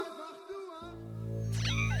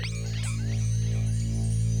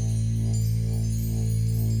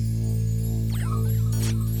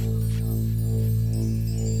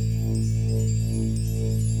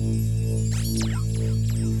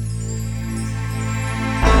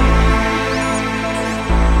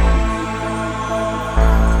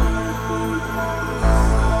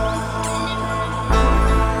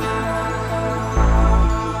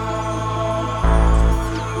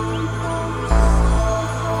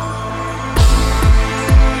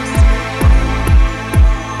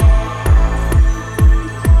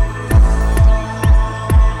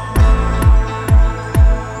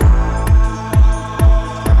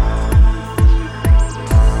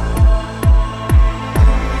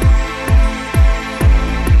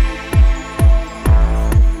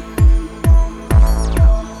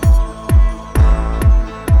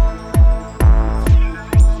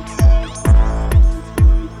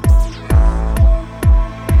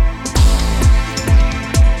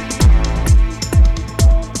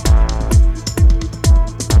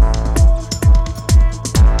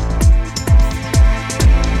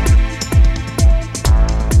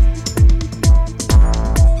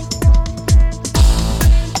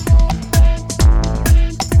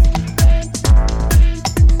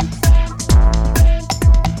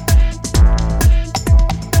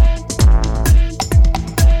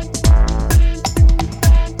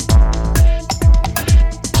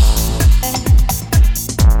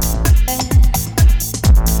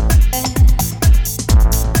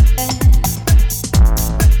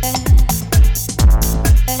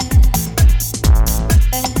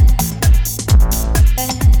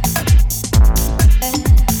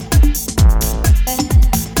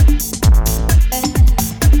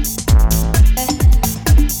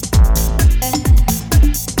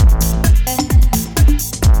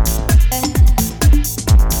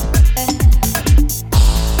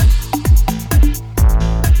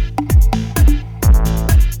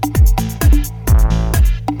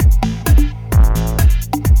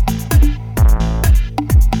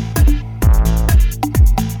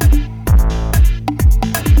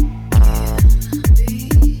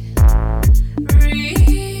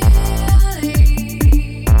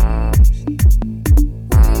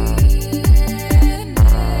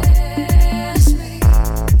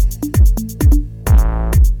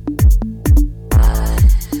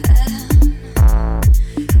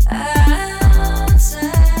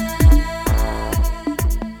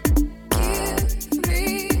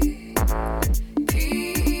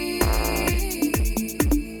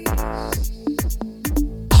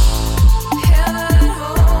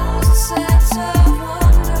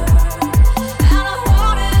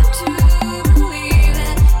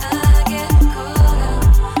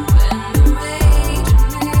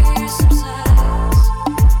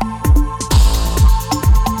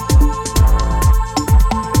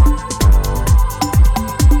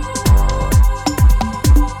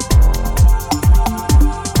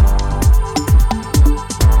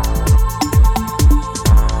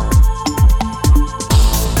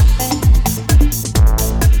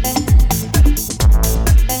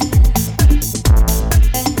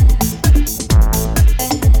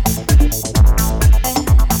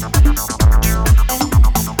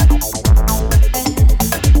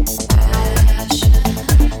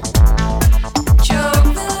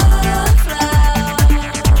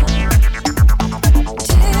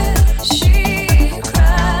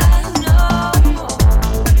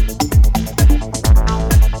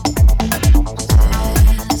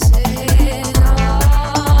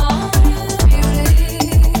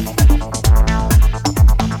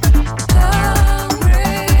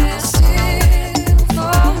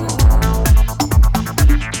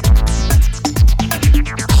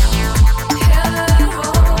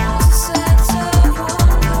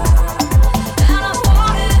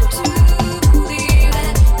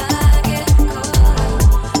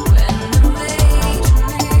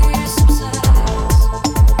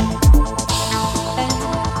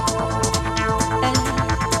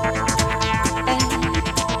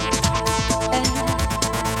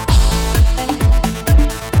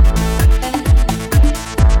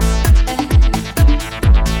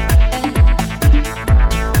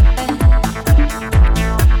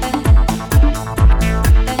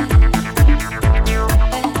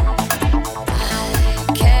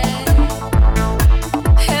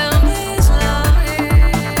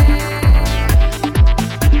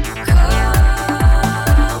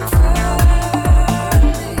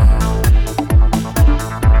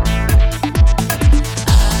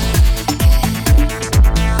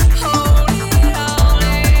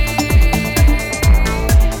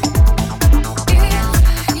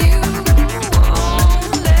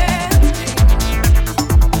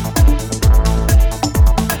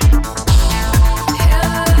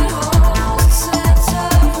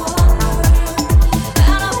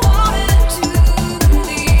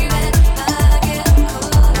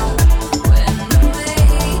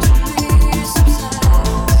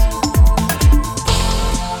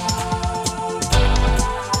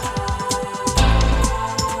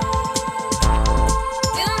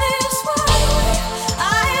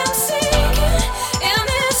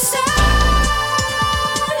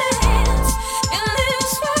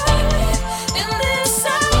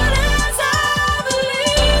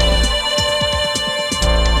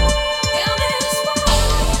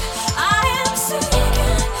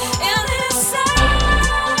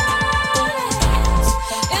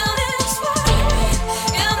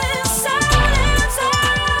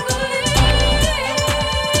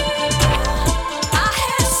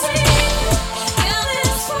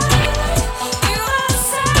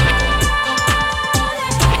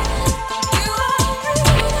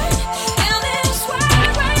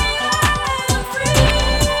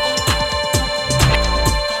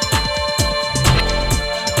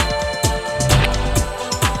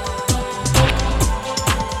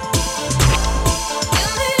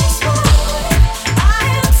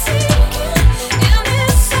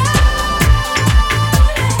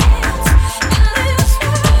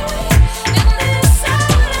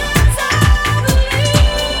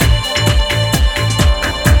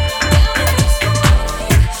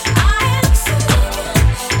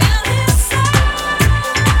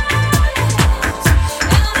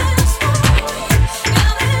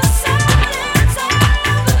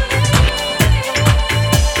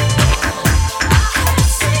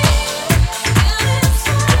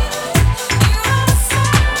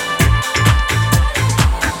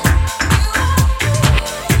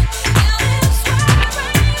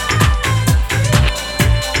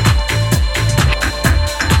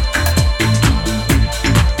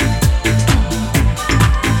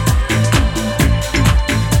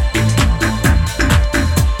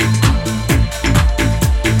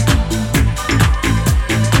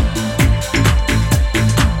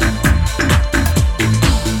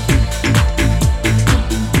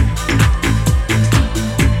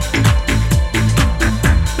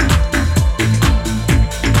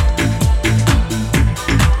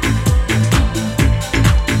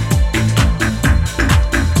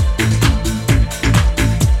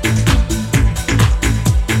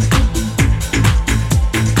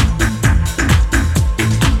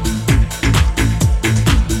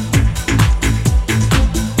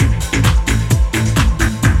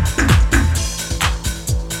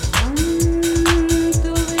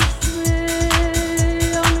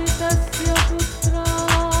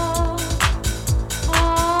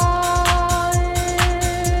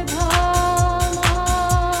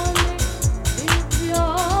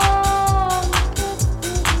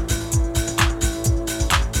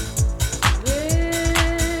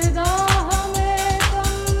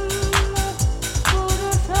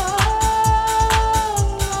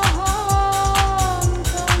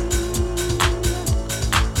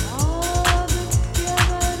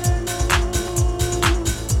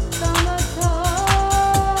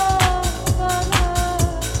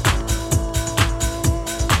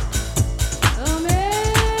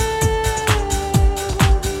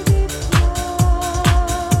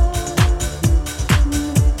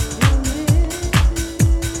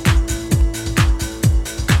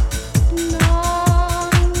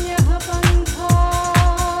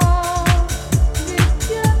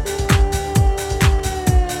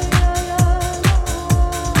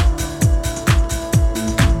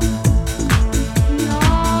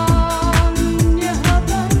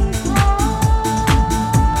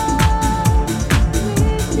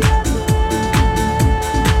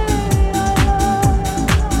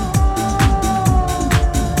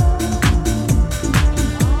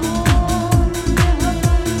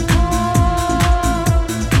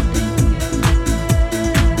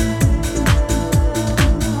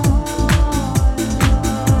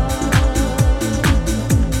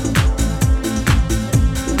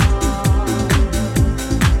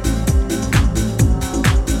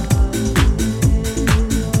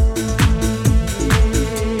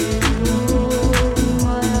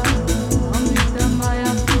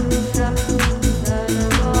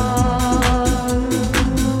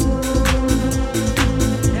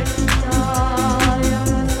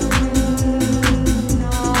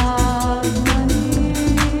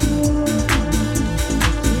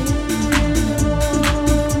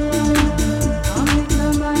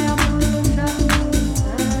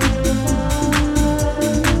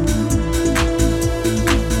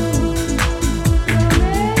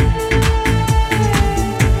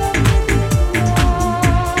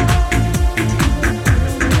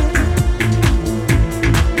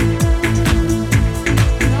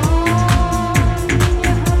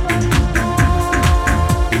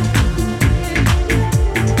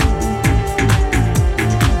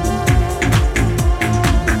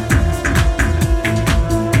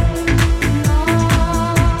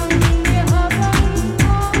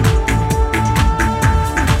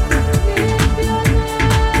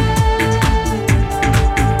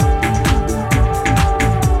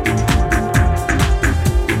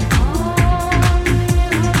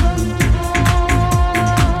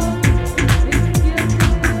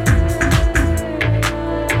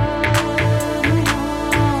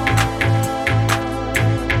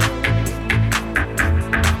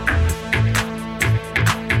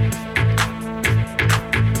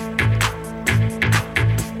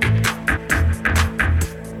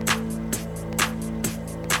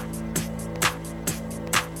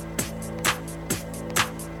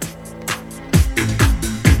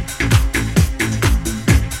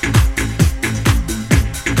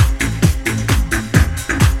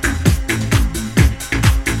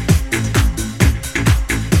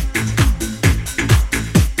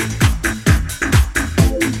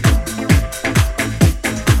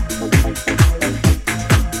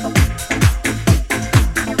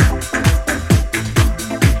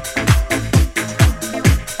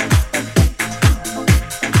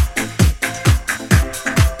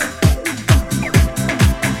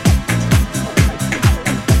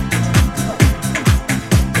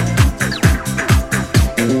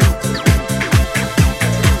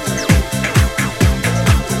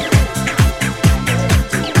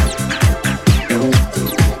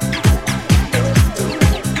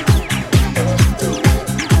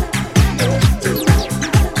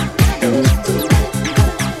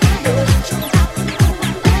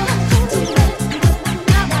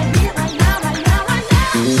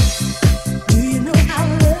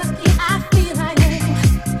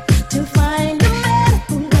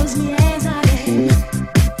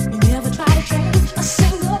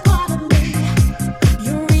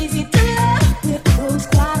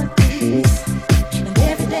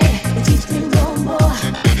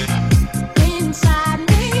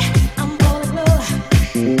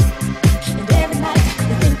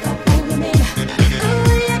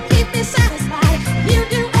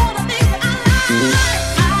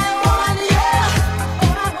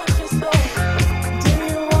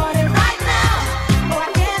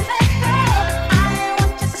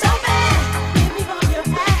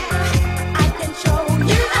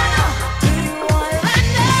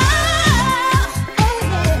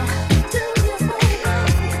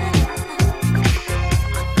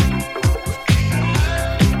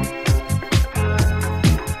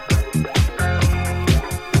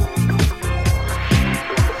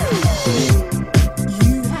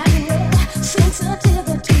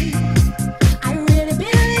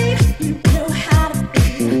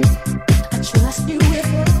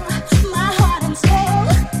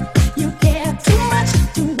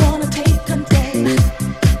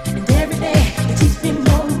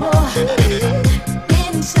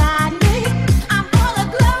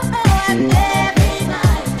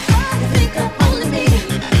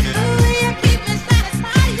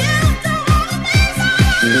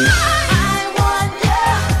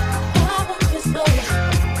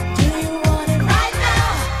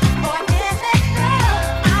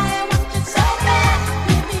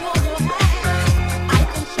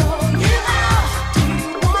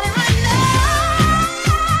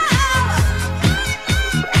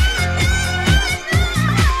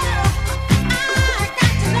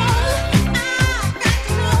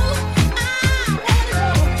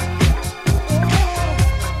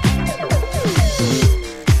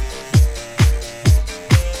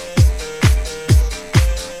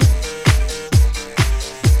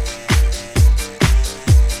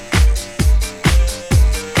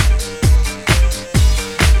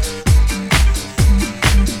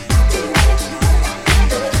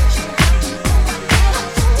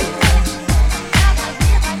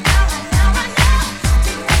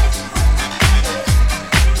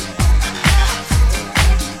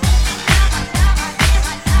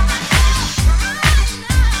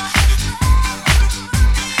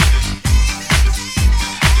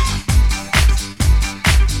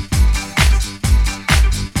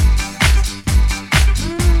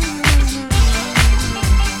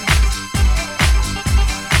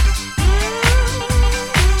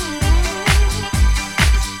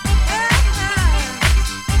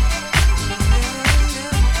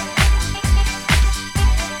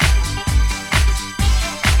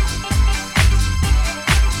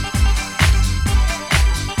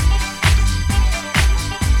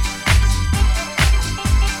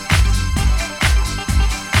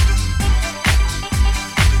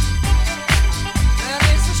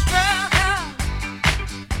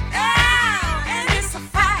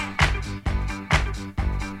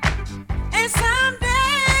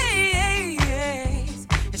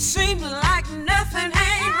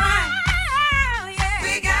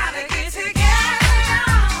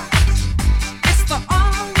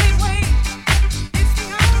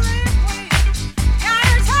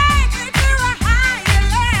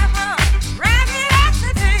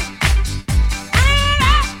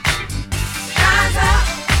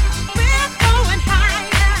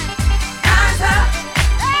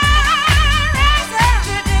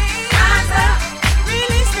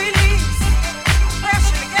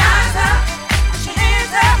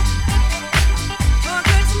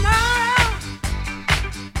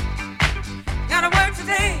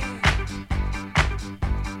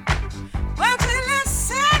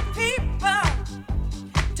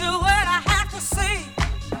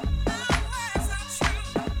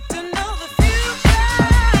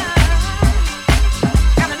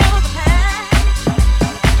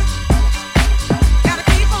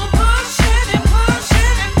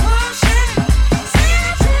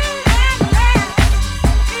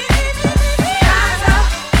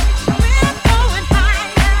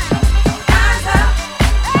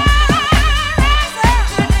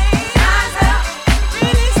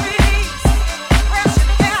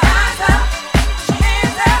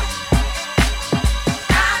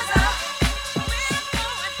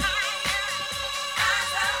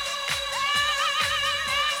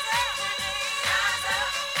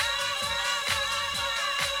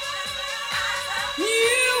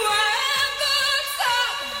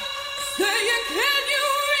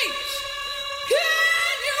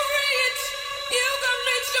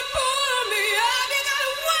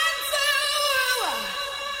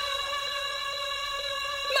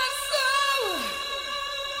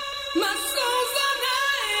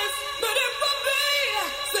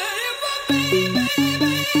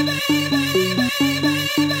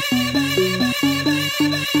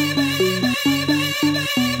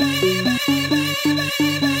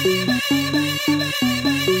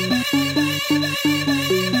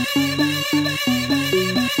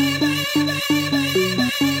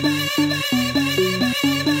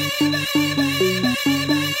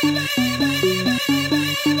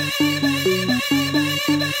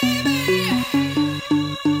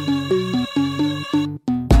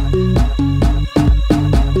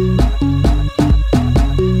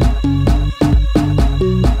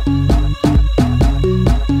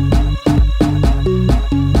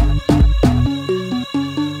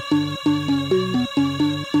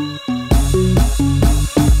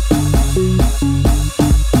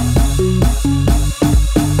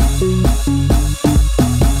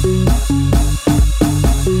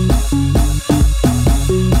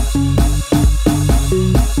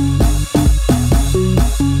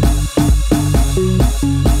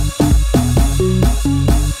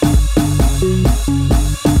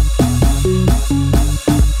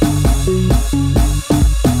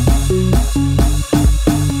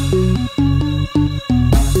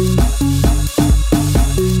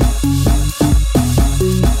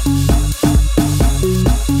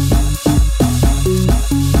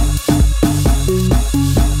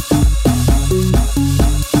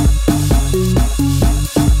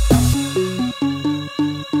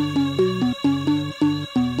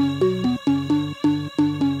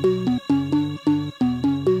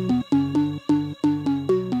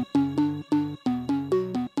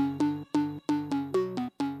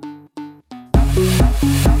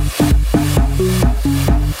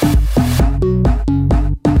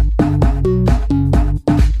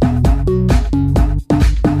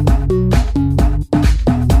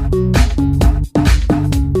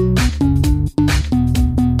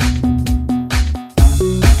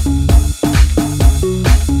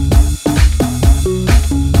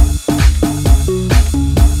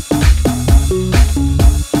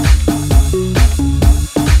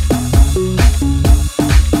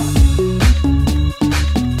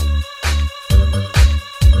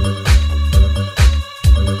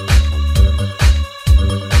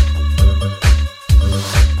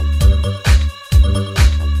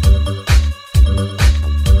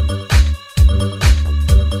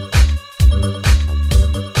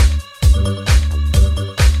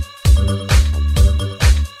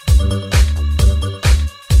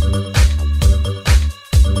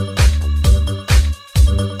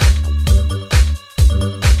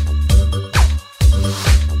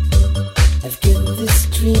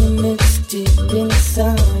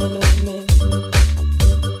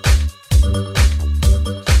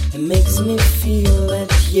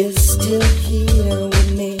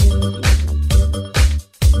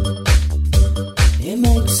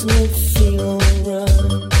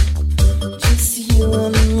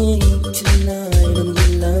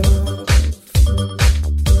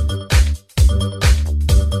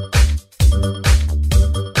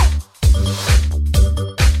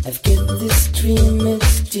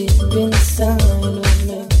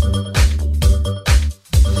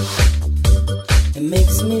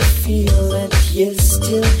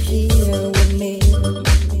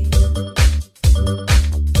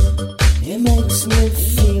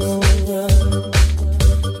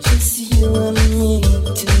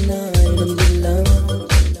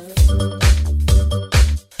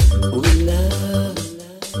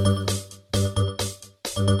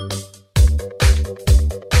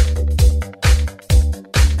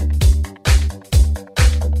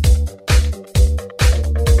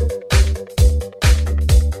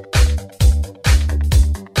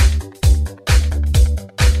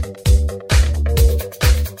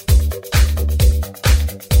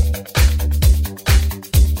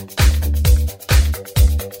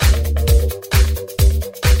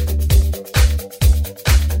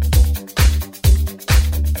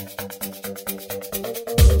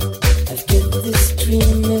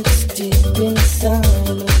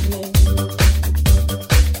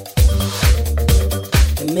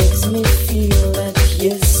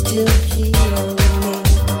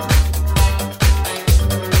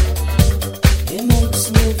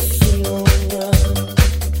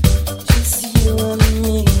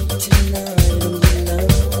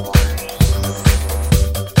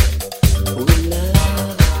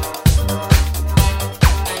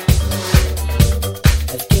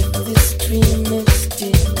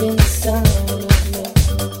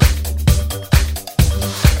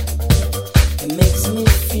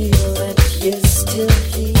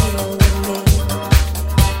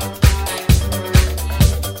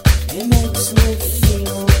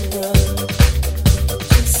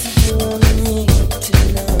Just you and me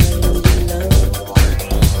tonight, love.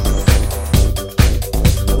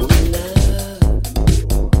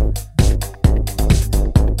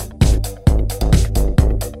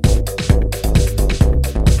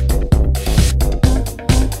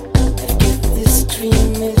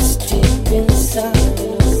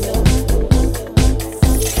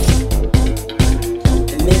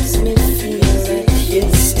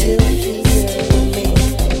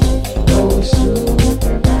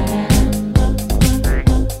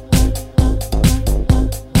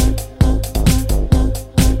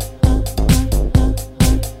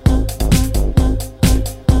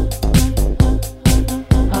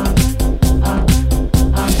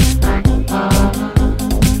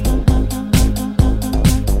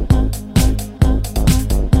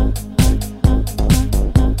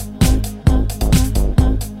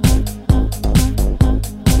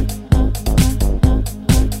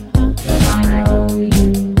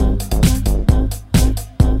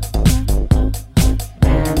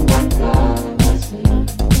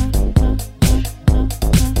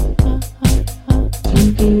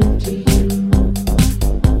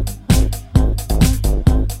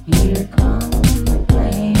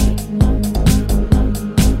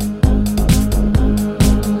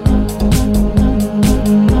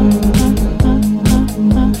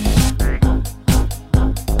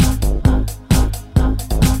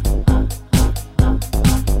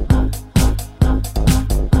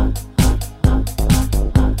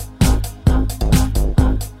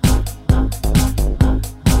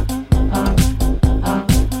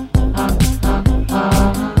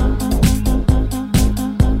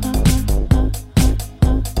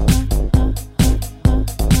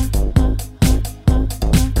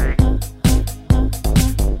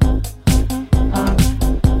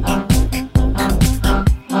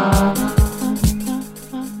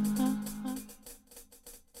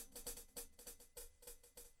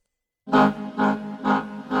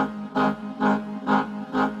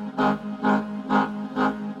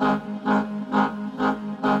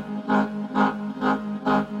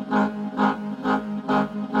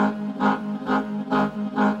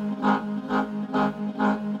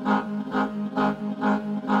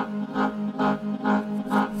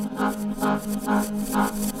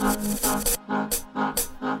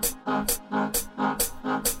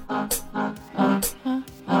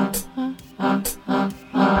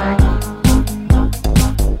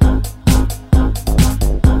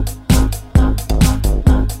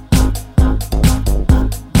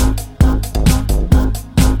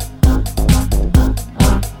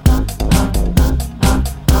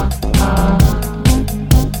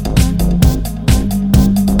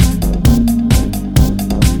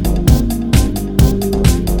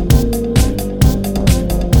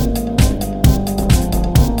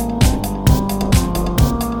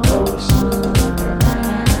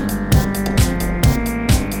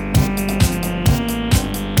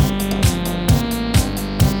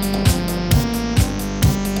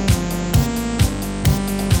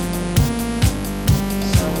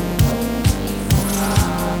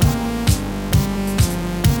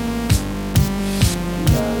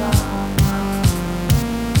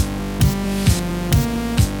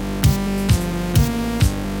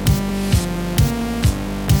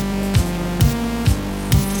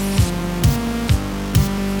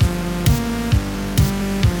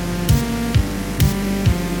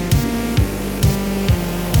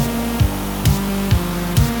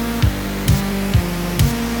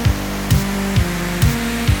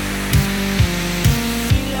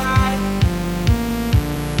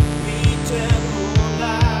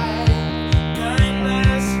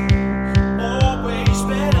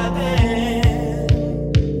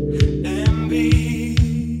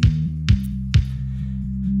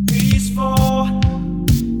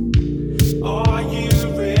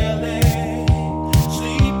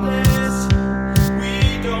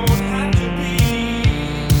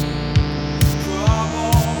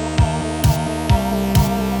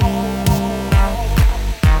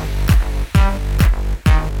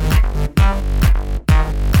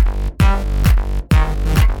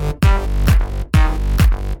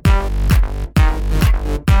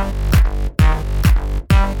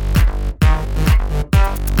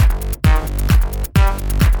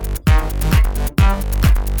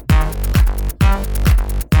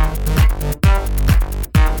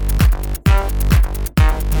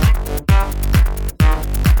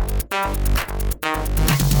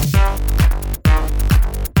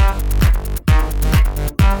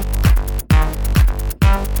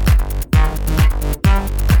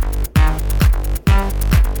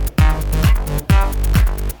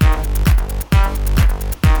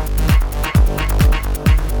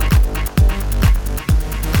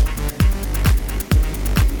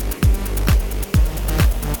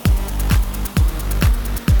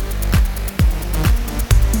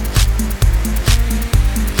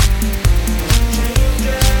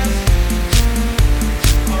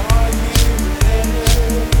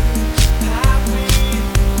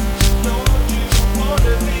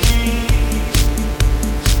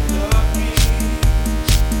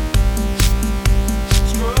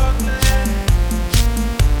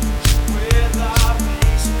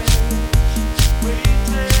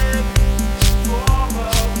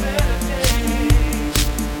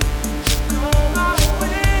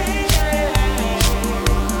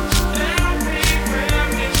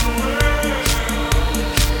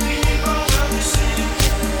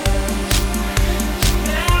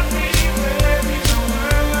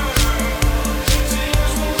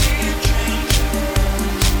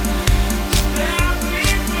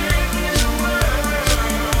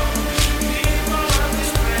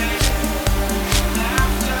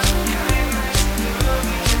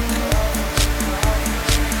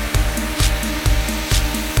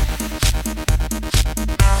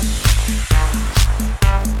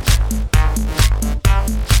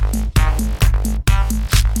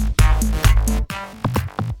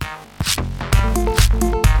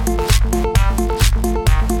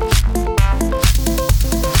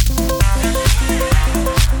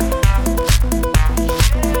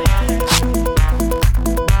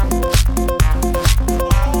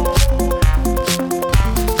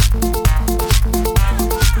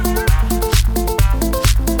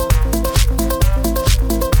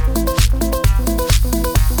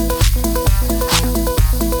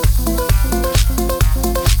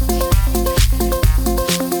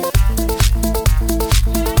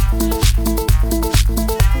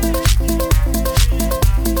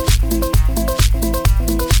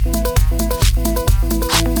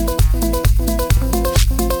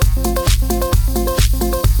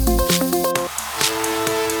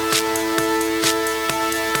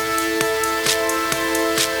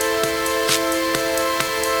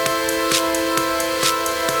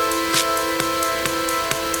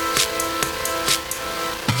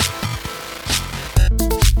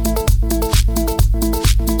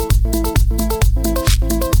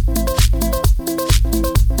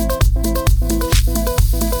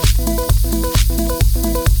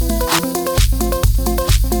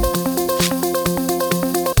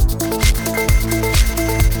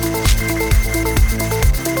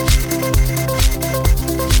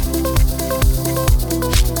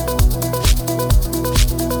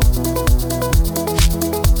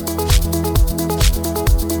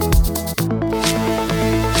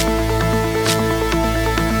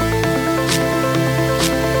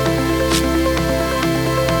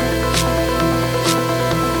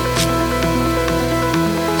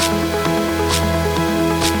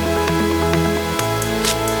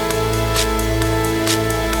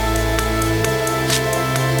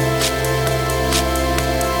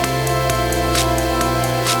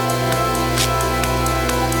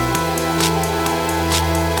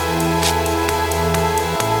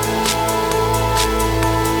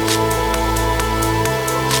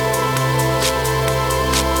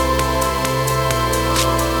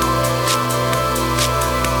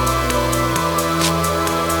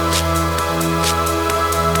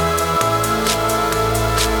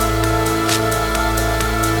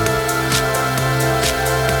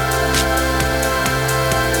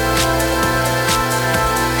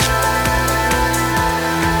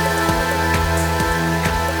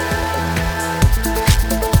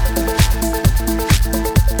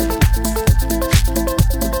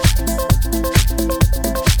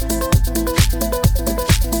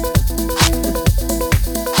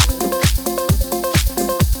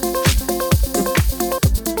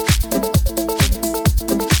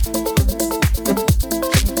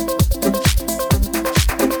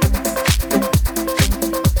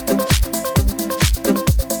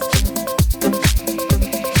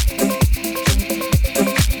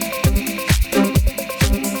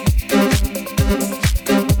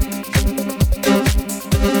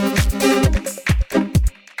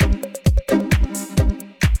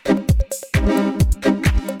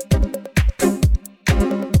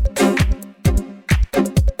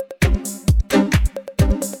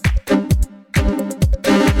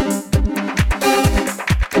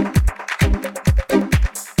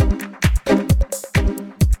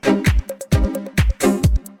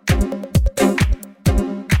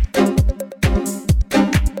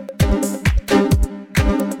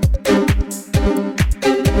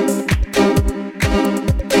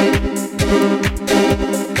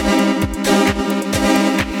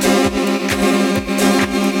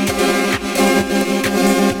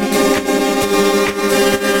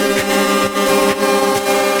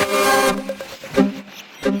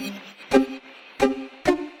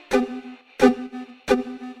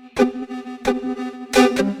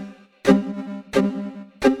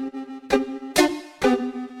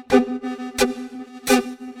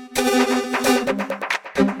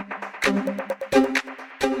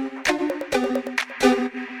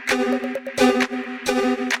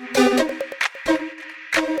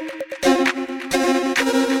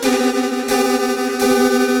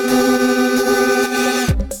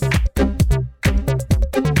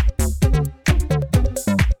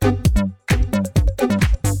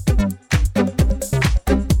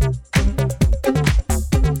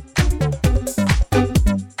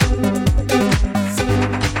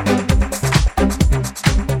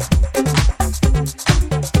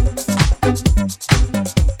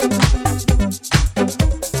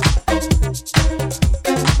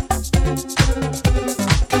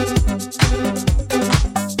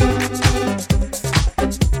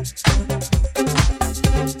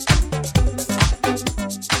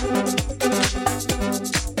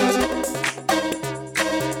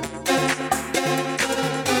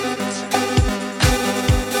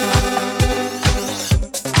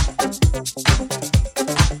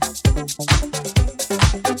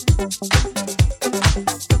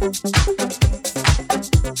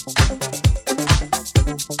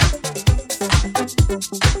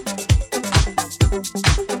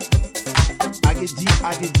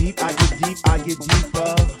 I get deeper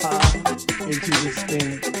into this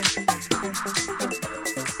thing.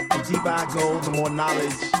 The deeper I go, the more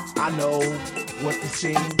knowledge I know what to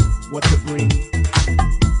sing, what to bring,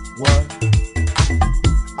 what.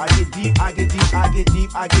 I get deeper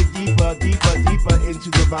into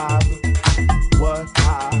the vibe. What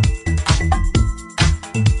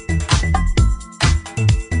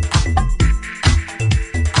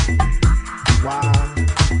why?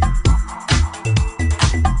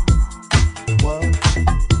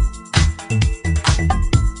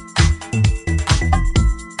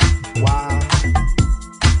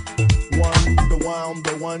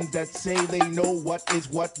 The ones that say they know what is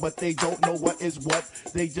what, but they don't know what is what.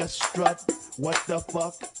 They just strut. What the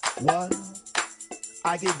fuck? What?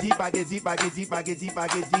 I get deeper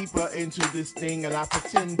into this thing, and I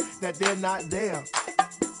pretend that they're not there.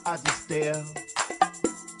 I just stare.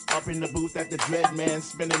 Up in the booth at the Dread Man,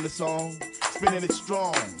 spinning the song, spinning it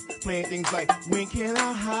strong, playing things like, when can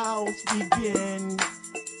our house begin?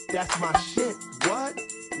 That's my shit. What?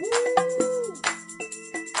 Woo!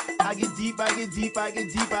 I get deeper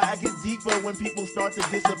when people start to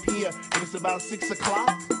disappear, and it's about 6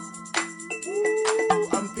 o'clock. Ooh,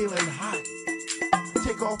 I'm feeling hot.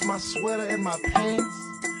 Take off my sweater and my pants,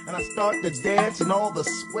 and I start to dance, and all the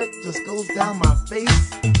sweat just goes down my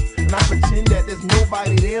face, and I pretend that there's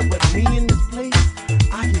nobody there but me in this place.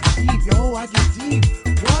 I get deep, yo, I get deep.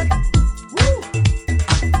 What? Woo!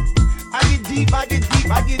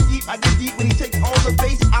 I get deep when he takes all the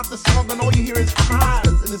bass out the song, and all you hear is highs,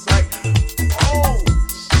 and it's like, oh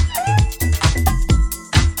shit!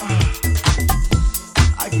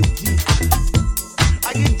 I get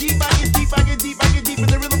deep, and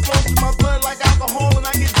the rhythm flows through my blood like alcohol, and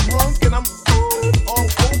I get drunk, and I'm all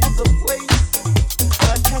over the place, and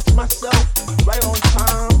I catch myself right on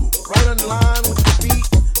time, right on line with the beat,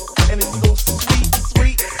 and it's so sweet.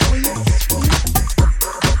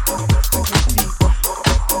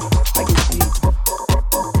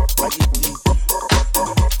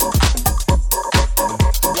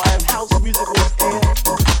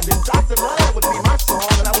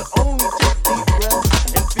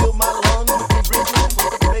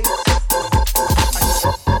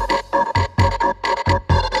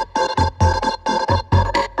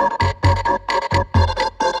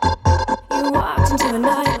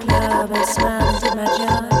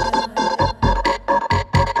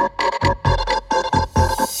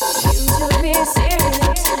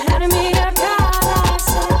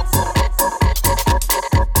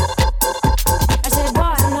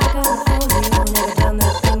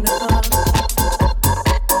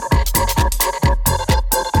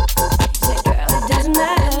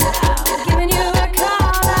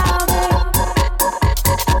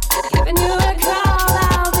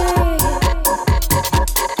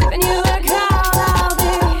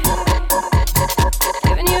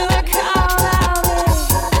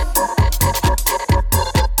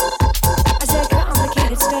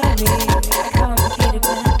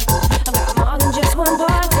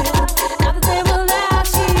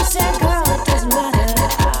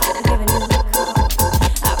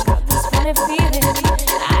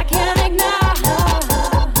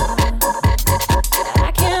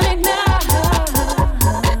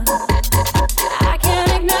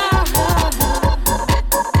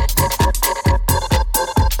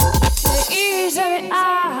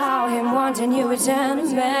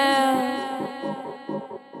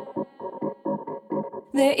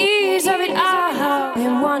 The ease of it all,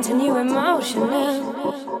 him wanting you emotional.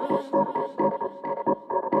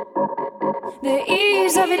 The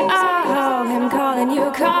ease of it all, him calling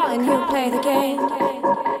you, play the game.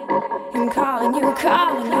 Him calling you,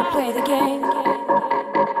 play the game.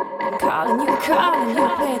 Him calling you,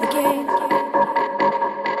 play the game.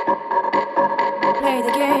 Play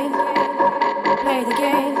the game, play the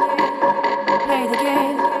game, play the game, play the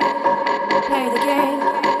game, play the game,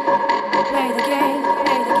 play the game, play the game,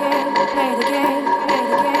 play the game,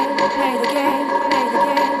 play the game, play the game,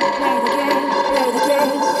 play the game, play the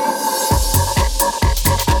game.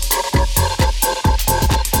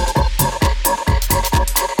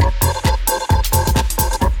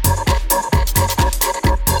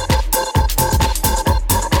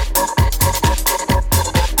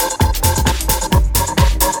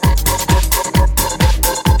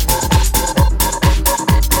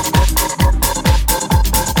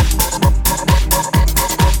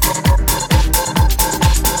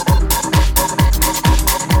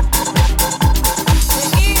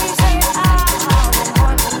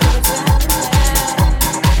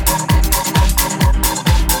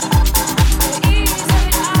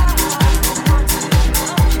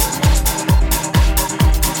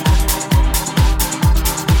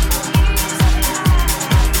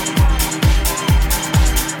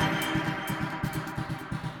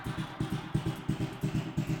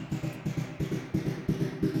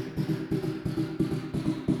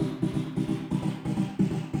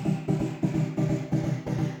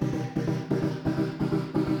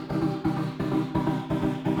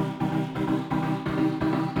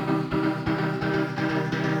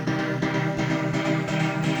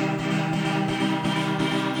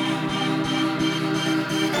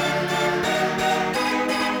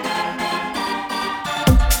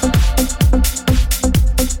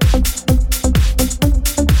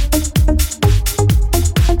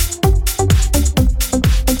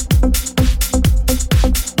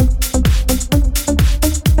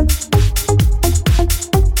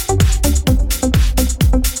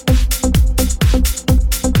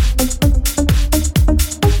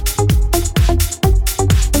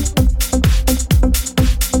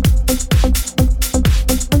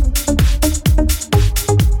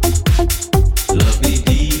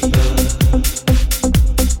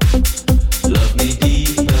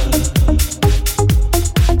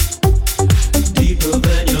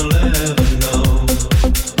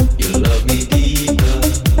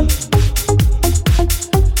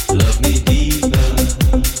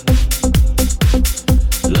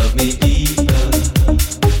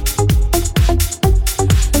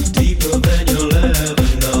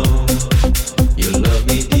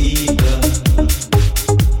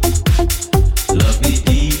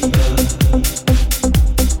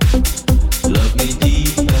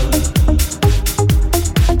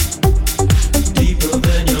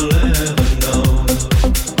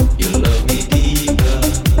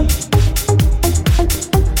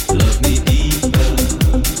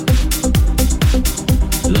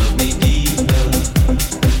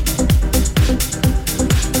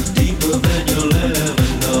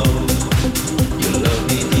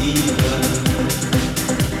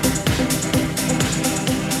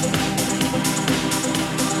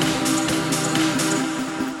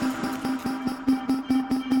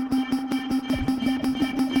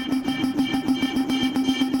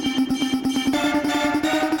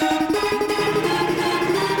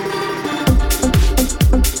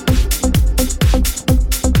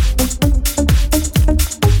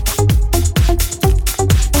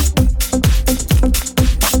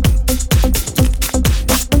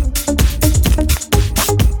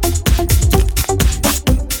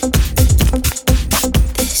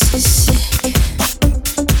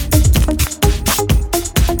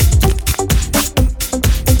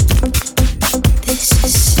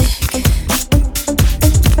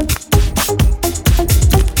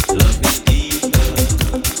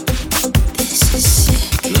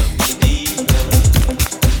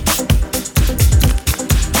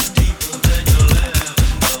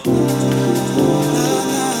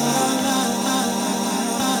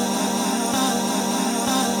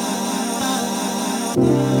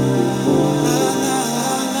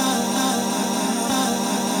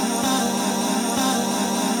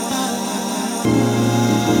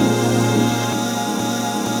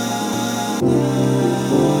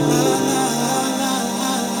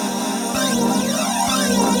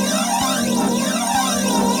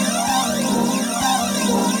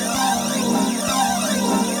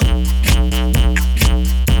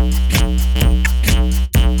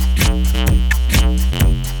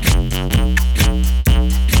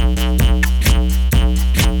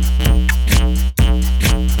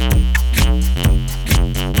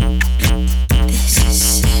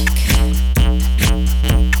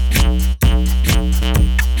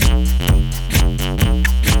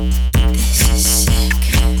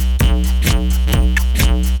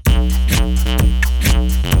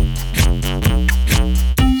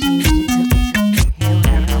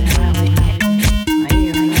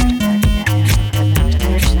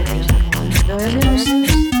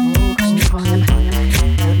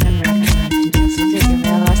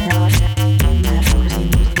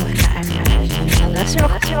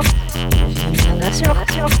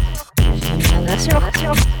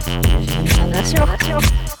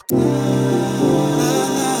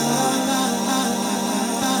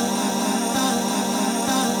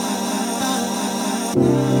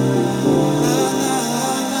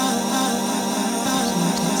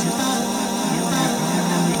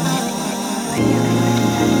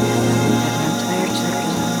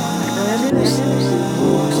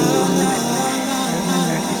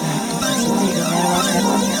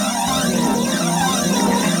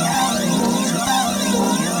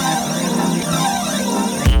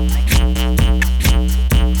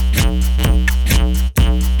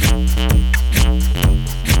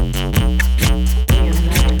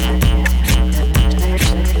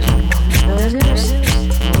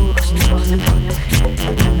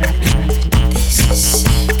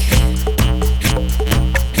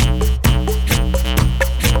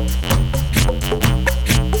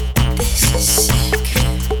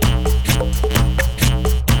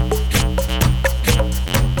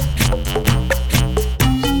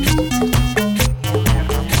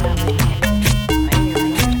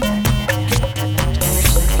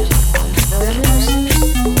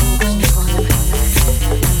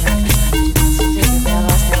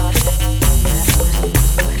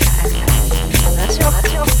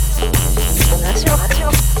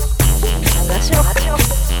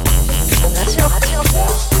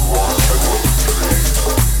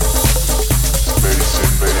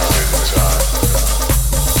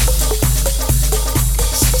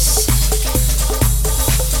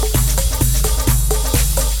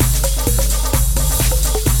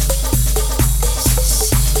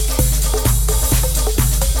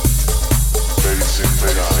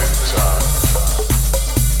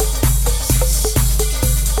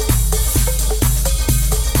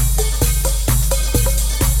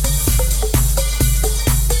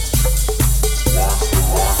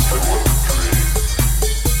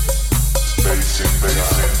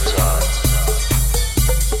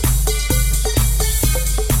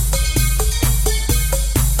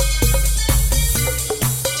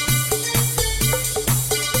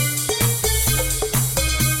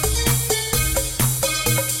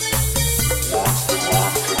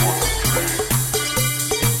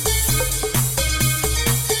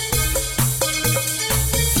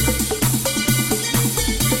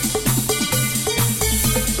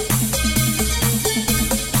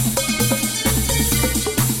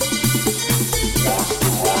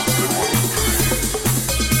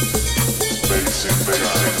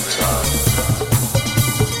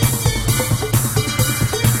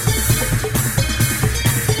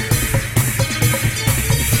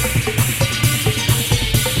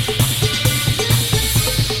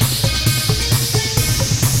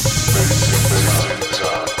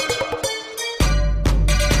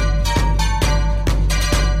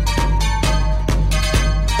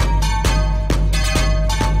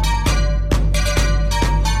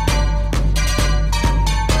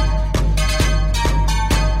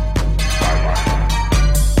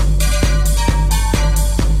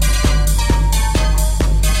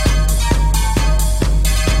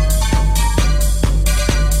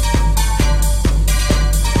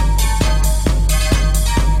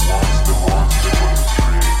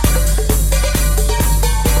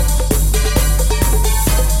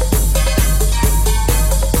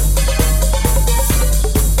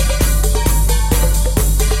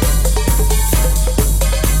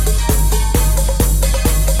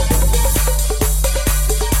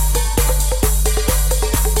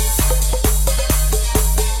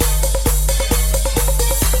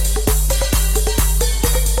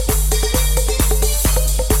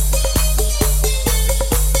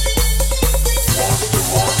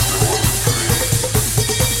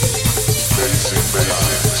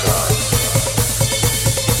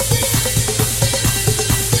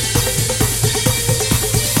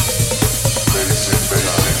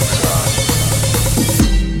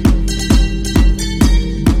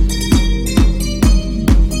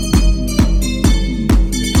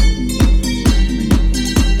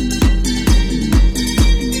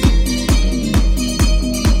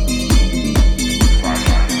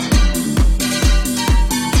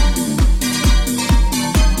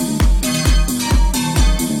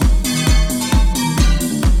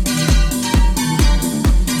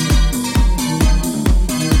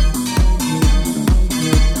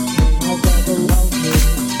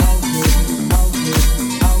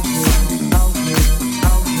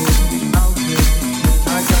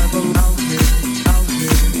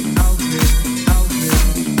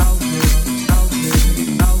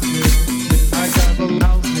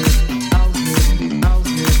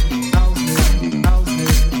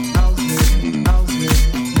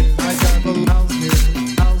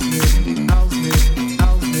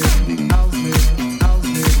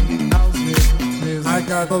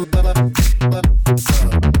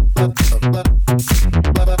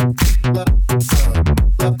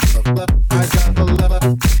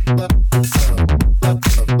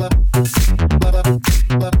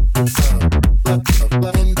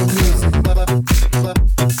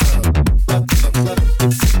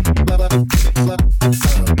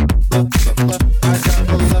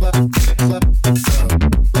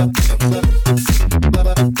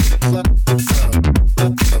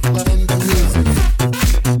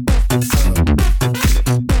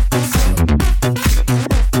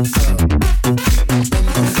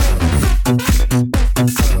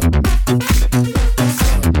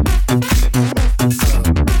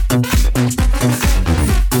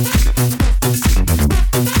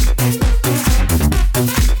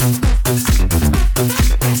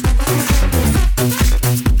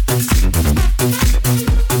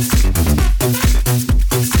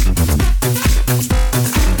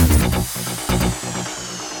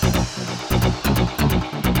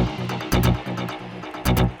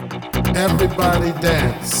 Everybody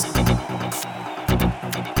dance.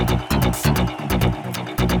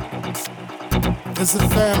 It's a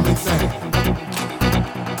family thing.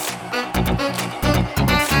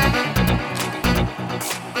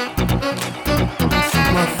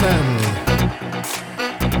 My family,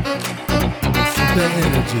 the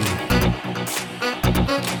energy.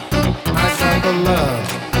 I got the love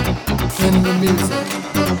in the music.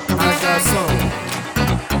 I got soul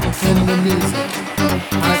in the music.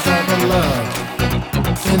 I got the love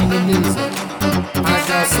in the music. I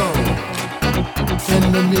got soul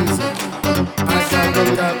in the music. I got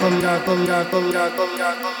the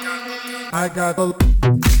I got the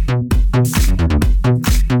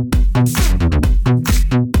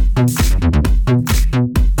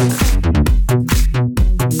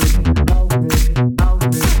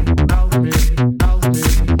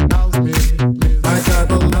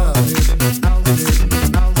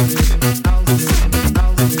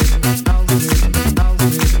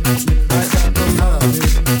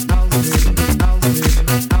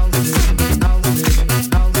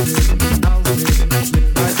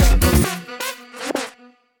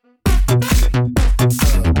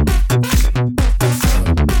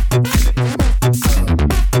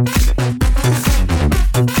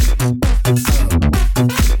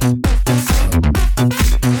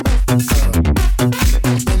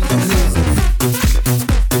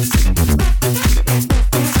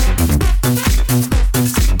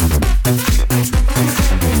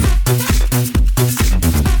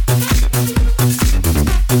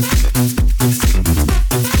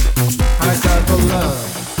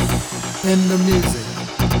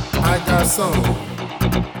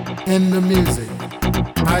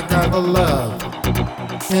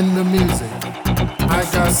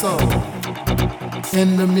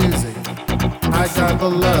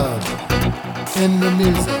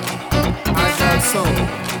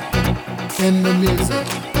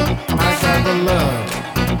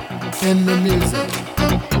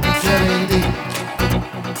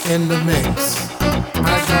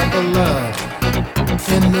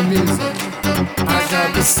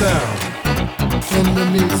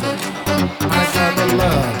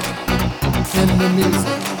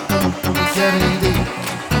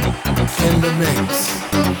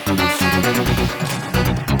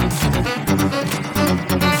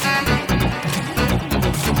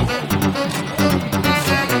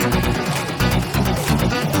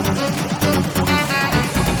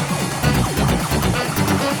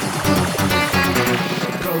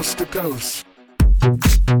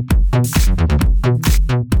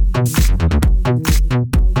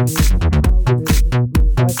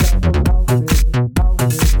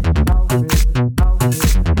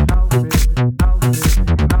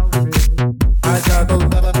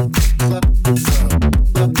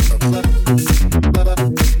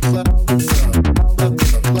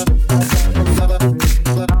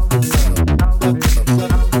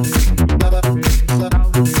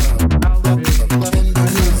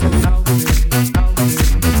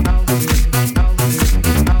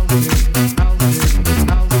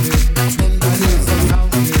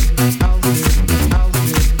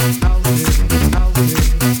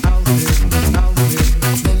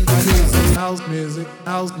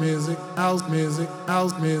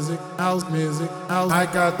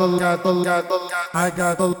Keep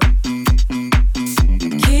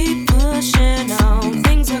pushing on,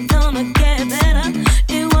 things are gonna get better.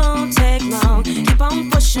 It won't take long. Keep on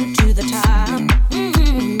pushing to the top.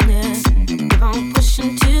 Yeah. Keep on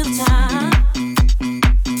pushing to the top.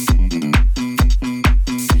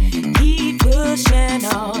 Keep pushing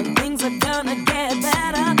on, things are gonna get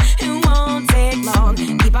better. It won't take long.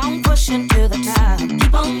 Keep on pushing to the top.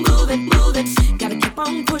 Keep on moving, moving. Gotta keep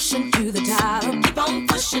on pushing to the top. Keep on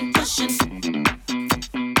pushing, pushing.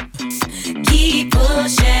 Keep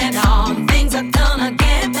pushing on, things are gonna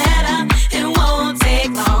get better. It won't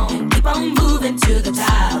take long. Keep on moving to the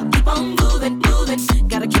top. Keep on moving, moving.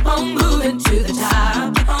 Gotta keep on moving to the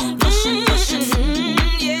top. Keep on pushing, pushing.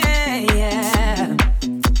 Yeah, yeah.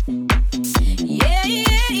 Yeah,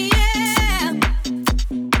 yeah, yeah.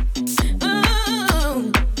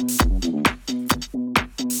 Ooh.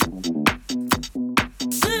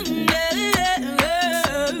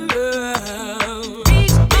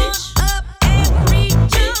 Reach on up and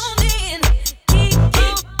reach on in. Keep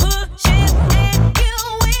on pushing and you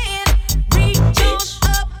win. Reach on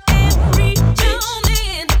up and reach on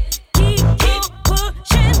in. Keep on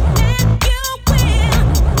pushing and you win.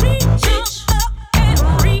 Reach on up and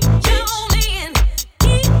reach on in.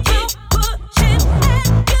 Keep on pushing and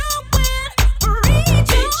you win.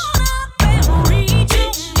 Reach on up and reach on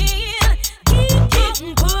in. Keep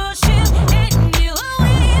on pushing and you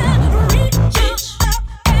win. Reach on up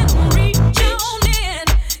and reach on in.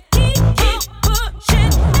 Keep on pushing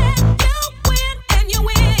and you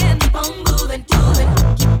win. Keep on moving, moving.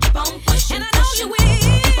 Keep on pushing, and I know you will.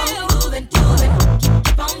 Keep on moving, moving.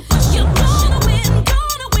 Keep on pushing. You're gonna win,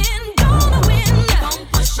 gonna win, gonna win. Keep on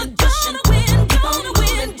pushing, pushing. Gonna win, gonna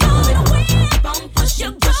win. Keep on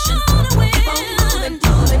pushing, pushing. You're gonna win. Keep on moving,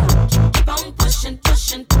 moving. Keep on pushing,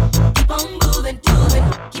 pushing. Keep on moving, moving.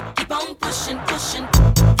 Keep on pushing, pushing.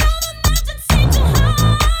 Though the mountains seem too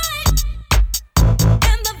high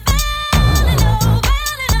and the valley low,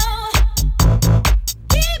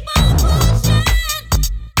 keep on pushing,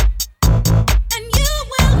 and you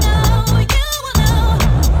will know.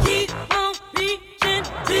 Keep on reaching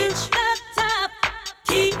to the top.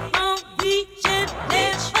 Keep on reaching,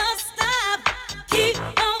 never stop. Keep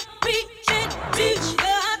on reaching to the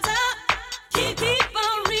top. Keep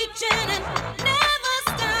on reaching and never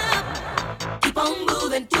stop. Keep on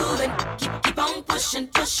moving, moving. Keep on pushing,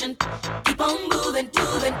 pushing. Keep on moving,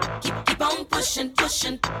 moving. Keep on pushing,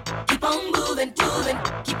 pushing. Keep on moving, moving.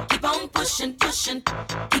 Keep on pushing, pushing.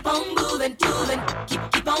 Keep on moving, moving.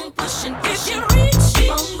 Keep on pushing, pushing. If you reach,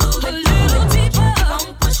 keep on moving a little deeper. Keep on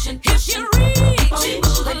pushing, pushing. If you reach,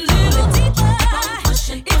 a little deeper. Keep on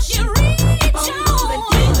pushing, pushing. If you reach, keep on moving,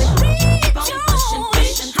 moving. Keep on pushing,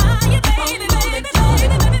 pushing. Higher, baby, baby, baby,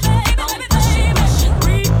 baby, baby, baby.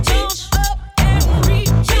 Reach on up and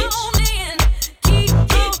reach on in. Keep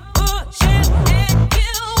on pushing and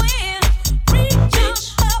you win. Reach on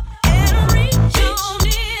up and reach on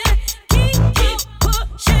in. Keep on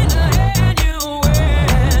pushing and you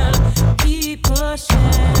win. Keep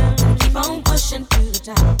pushing, keep on pushing to the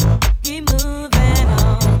top. Keep moving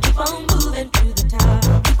on, keep on moving to the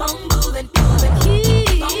top. Keep on moving, moving.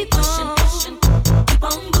 Keep on pushing, pushing. Keep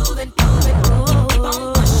on moving, moving. Keep on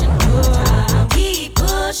pushing to the top. Keep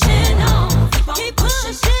pushing on, keep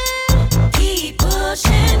pushing. Keep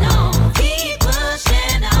pushing on.